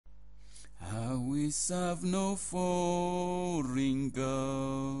serve no foreign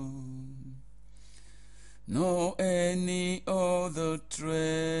God, nor any other treasure,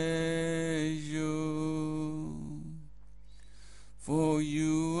 for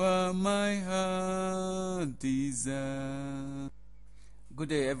you are my heart desire. Good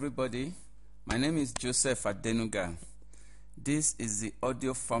day, everybody. My name is Joseph Adenuga. This is the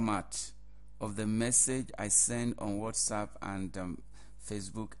audio format of the message I send on WhatsApp and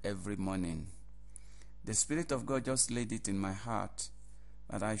Facebook every morning. The Spirit of God just laid it in my heart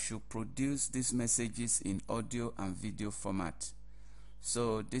that I should produce these messages in audio and video format.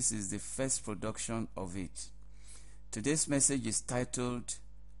 So this is the first production of it. Today's message is titled,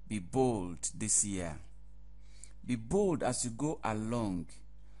 Be Bold This Year. Be bold as you go along.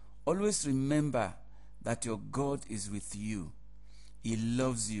 Always remember that your God is with you. He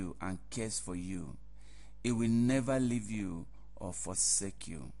loves you and cares for you. He will never leave you or forsake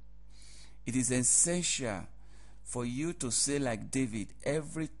you. It is essential for you to say like David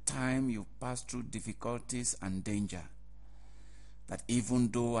every time you pass through difficulties and danger, that even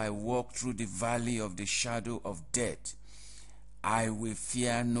though I walk through the valley of the shadow of death, I will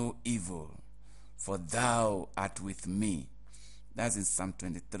fear no evil, for thou art with me. That's in Psalm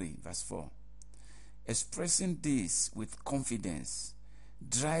 23, verse 4. Expressing this with confidence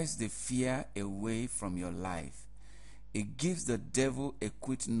drives the fear away from your life. It gives the devil a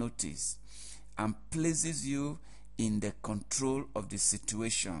quick notice and places you in the control of the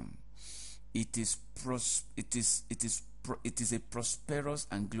situation. It is a prosperous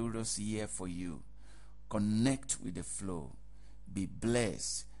and glorious year for you. Connect with the flow. Be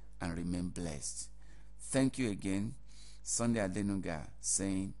blessed and remain blessed. Thank you again. Sunday Adenuga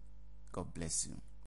saying, God bless you.